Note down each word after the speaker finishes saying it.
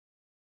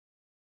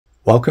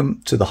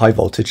Welcome to the High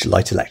Voltage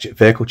Light Electric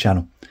Vehicle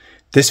channel.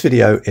 This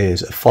video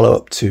is a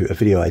follow-up to a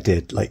video I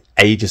did like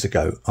ages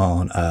ago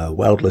on a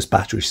weldless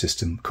battery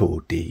system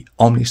called the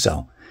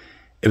Omnicell.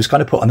 It was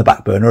kind of put on the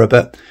back burner a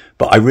bit,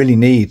 but I really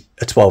need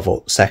a 12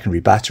 volt secondary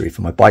battery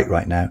for my bike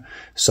right now,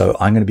 so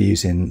I'm going to be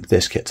using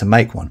this kit to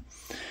make one.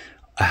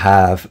 I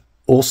have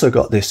also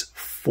got this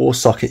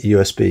 4-socket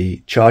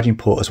USB charging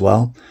port as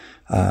well,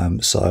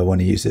 so I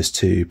want to use this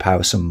to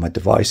power some of my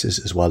devices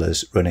as well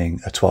as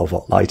running a 12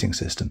 volt lighting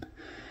system.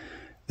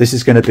 This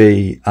is going to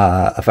be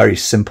a very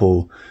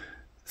simple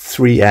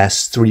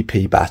 3S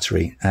 3P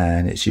battery,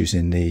 and it's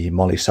using the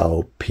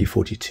Omnicell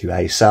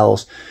P42A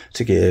cells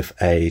to give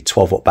a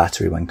 12 volt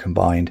battery when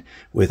combined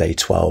with a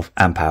 12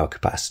 amp hour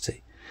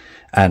capacity.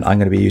 And I'm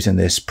going to be using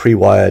this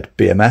pre-wired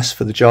BMS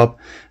for the job,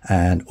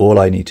 and all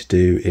I need to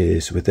do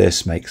is with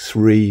this make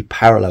 3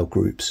 parallel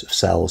groups of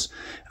cells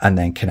and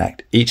then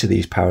connect each of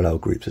these parallel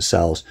groups of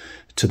cells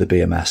to the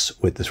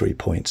BMS with the 3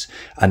 points,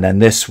 and then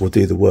this will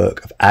do the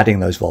work of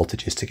adding those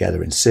voltages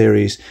together in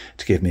series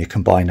to give me a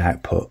combined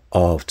output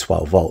of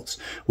 12 volts,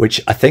 which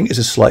I think is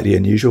a slightly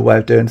unusual way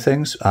of doing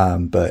things,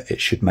 but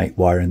it should make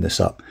wiring this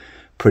up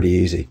pretty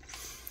easy.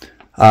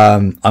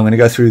 I'm going to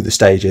go through the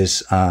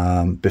stages.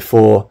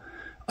 Before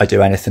I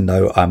do anything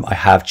though, I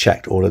have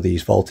checked all of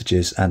these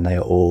voltages and they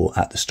are all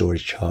at the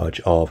storage charge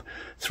of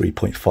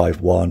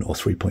 3.51 or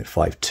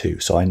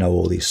 3.52, so I know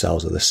all these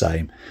cells are the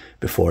same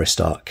before I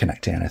start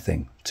connecting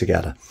anything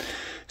together.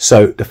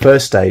 So the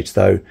first stage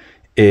though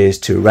is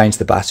to arrange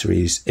the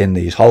batteries in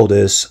these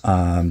holders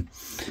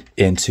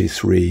into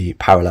 3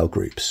 parallel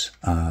groups,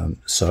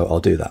 so I'll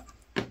do that.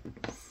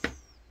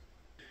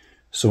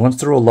 So once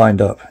they're all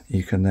lined up,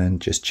 you can then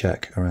just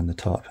check around the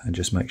top and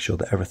just make sure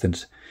that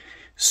everything's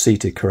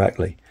seated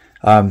correctly,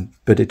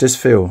 but it does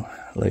feel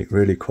like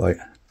really quite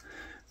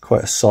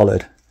a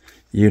solid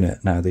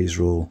unit now these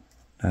are all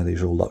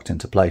locked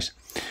into place.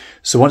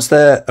 So once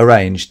they're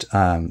arranged,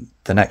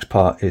 the next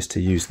part is to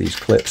use these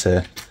clips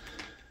here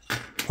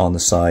on the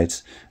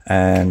sides,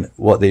 and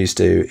what these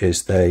do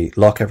is they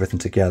lock everything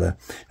together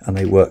and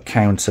they work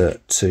counter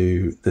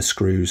to the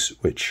screws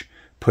which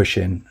push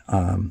in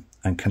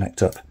and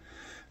connect up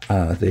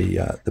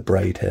the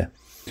braid here.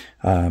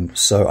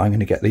 So I'm going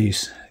to get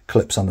these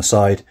clips on the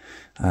side,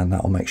 and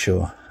that will make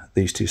sure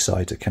these 2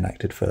 sides are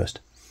connected first.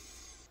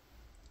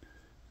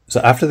 So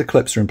after the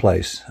clips are in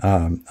place,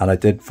 and I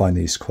did find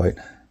these quite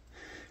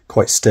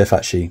stiff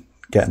actually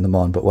getting them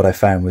on, but what I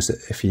found was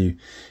that if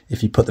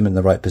you put them in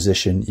the right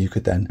position, you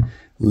could then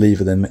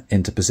lever them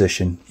into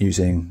position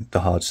using the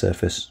hard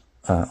surface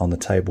on the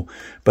table,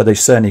 but they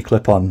certainly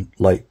clip on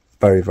like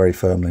very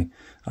firmly.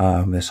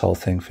 This whole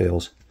thing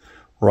feels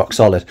rock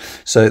solid.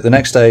 So the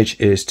next stage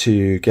is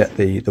to get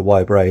the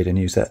wire braid and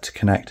use that to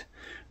connect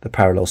the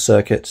parallel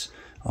circuits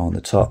on the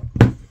top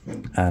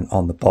and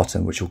on the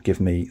bottom, which will give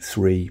me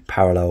 3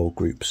 parallel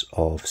groups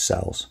of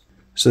cells.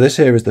 So this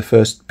here is the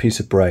first piece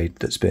of braid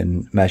that's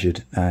been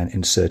measured and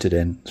inserted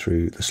in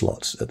through the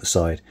slots at the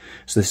side.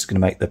 So this is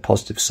going to make the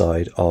positive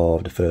side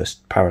of the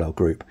first parallel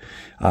group.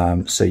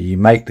 So you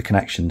make the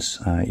connections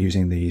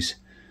using these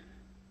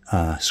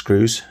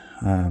screws,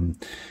 and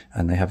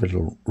they have a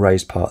little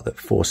raised part that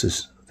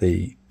forces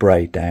the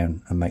braid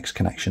down and makes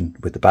connection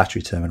with the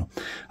battery terminal.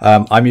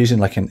 I'm using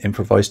like an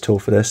improvised tool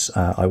for this.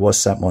 I was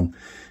sent one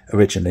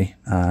originally,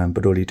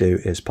 but all you do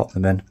is pop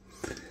them in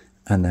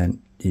and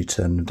then you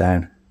turn them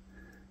down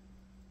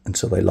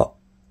until they lock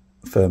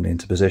firmly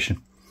into position,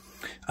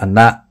 and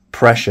that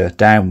pressure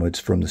downwards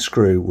from the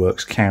screw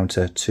works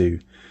counter to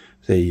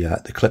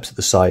the clips at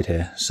the side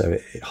here, so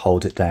it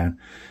holds it down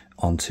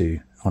onto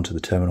the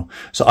terminal.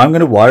 So I'm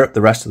going to wire up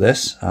the rest of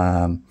this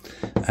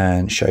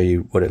and show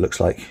you what it looks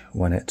like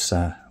when it's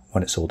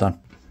all done.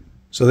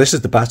 So this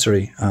is the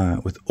battery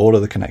with all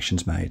of the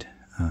connections made.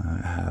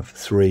 I have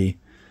 3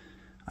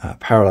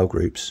 parallel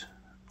groups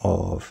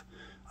of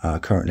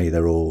currently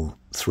they're all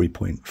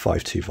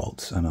 3.52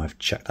 volts, and I've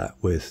checked that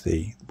with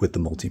the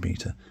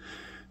multimeter.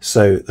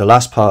 So the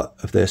last part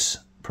of this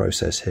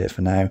process here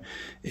for now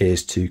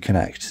is to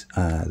connect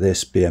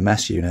this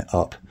BMS unit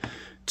up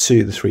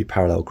to the 3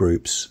 parallel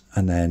groups,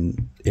 and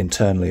then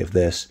internally of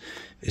this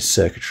is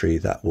circuitry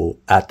that will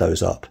add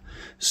those up.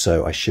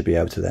 So I should be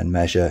able to then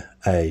measure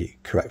a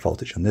correct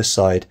voltage on this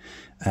side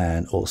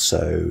and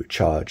also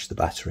charge the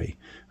battery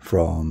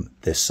from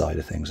this side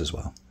of things as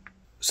well.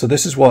 So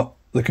this is what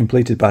the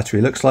completed battery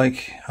looks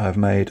like. I've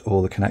made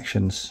all the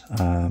connections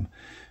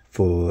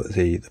for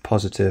the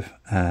positive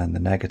and the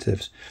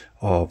negatives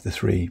of the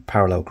 3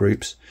 parallel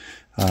groups.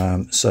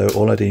 So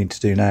all I need to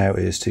do now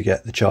is to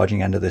get the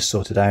charging end of this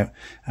sorted out,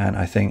 and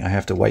I think I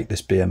have to wake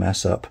this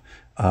BMS up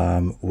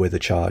with a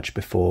charge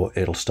before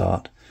it'll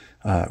start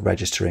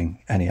registering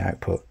any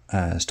output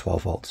as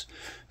 12 volts.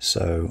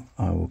 So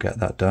I will get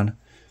that done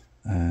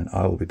and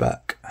I will be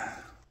back.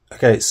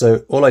 Okay,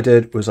 so all I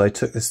did was I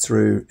took this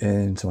through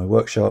into my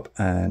workshop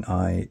and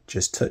I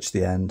just touched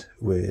the end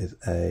with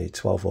a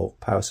 12 volt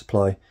power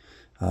supply,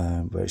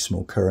 very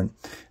small current,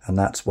 and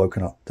that's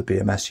woken up the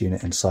BMS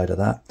unit inside of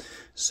that.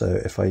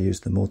 So if I use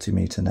the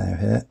multimeter now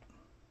here,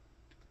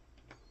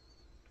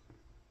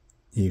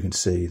 you can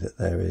see that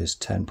there is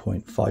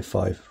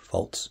 10.55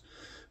 volts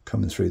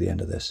coming through the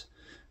end of this,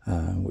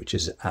 which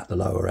is at the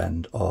lower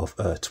end of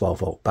a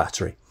 12-volt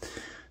battery.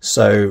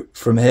 So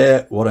from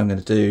here, what I'm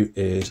going to do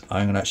is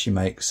I'm going to actually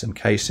make some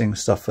casing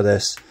stuff for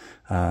this,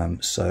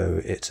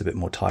 so it's a bit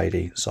more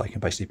tidy, so I can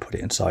basically put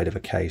it inside of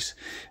a case,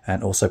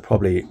 and also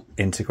probably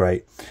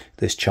integrate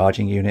this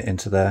charging unit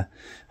into there.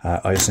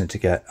 I just need to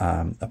get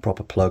a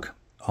proper plug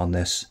on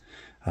this.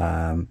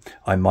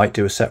 I might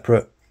do a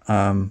separate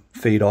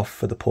feed off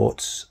for the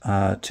ports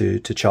to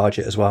charge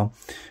it as well.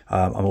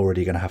 I'm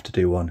already going to have to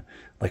do one,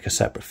 like a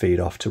separate feed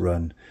off to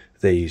run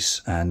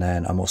these, and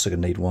then I'm also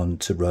going to need one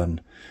to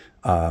run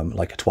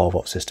like a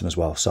 12-volt system as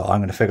well. So I'm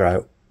going to figure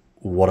out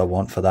what I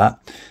want for that,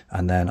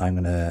 and then I'm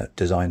going to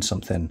design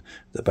something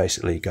that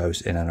basically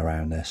goes in and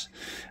around this.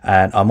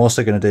 And I'm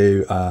also going to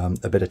do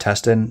a bit of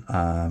testing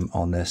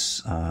on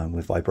this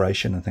with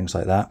vibration and things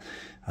like that,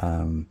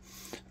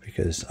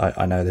 because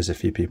I know there's a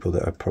few people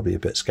that are probably a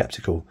bit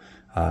skeptical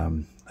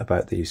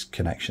about these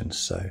connections.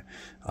 So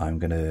I'm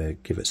going to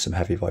give it some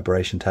heavy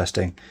vibration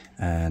testing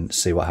and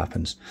see what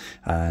happens.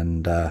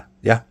 And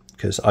yeah,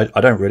 because I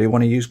don't really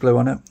want to use glue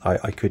on it.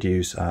 I could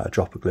use a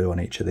drop of glue on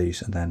each of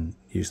these and then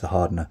use the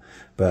hardener,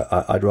 but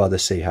I'd rather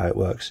see how it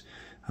works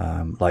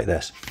like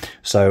this.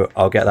 So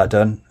I'll get that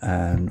done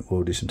and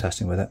we'll do some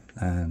testing with it,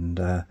 and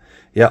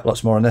yeah,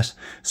 lots more on this.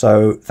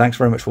 So thanks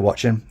very much for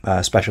watching.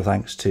 Special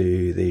thanks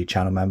to the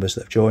channel members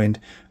that have joined.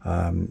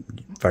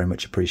 Very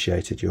much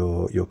appreciated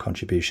your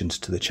contributions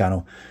to the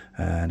channel,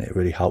 and it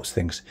really helps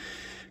things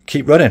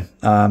keep running.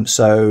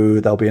 So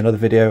there'll be another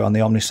video on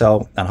the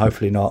Omnicell, and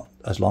hopefully not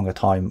as long a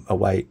time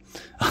away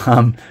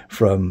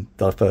from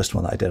the first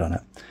one that I did on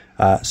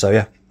it. So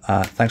yeah,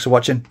 thanks for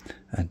watching,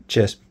 and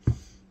cheers.